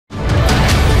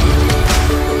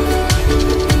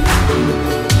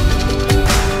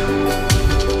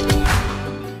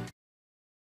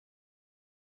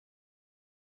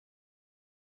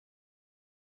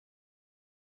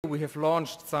we have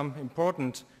launched some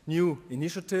important new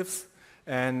initiatives,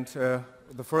 and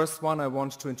the first one I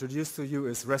want to introduce to you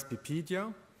is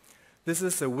Respipedia. This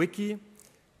is a wiki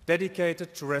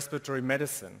dedicated to respiratory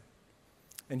medicine.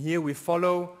 And here we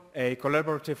follow a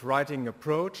collaborative writing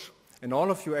approach, and all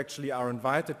of you actually are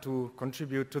invited to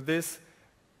contribute to this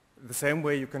the same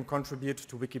way you can contribute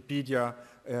to Wikipedia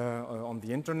on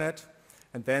the internet.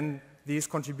 And then these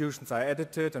contributions are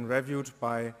edited and reviewed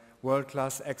by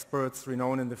world-class experts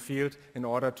renowned in the field in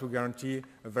order to guarantee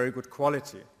a very good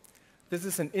quality. This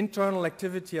is an internal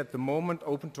activity at the moment,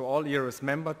 open to all ERS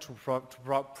members to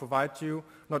provide you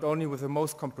not only with the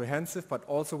most comprehensive but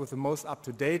also with the most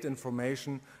up-to-date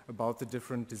information about the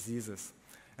different diseases.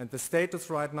 And the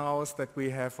status right now is that we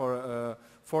have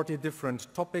 40 different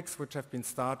topics which have been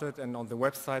started, and on the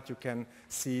website you can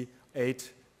see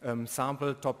 8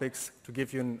 sample topics to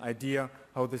give you an idea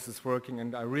how this is working,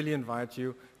 and I really invite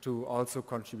you to also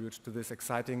contribute to this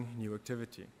exciting new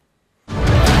activity.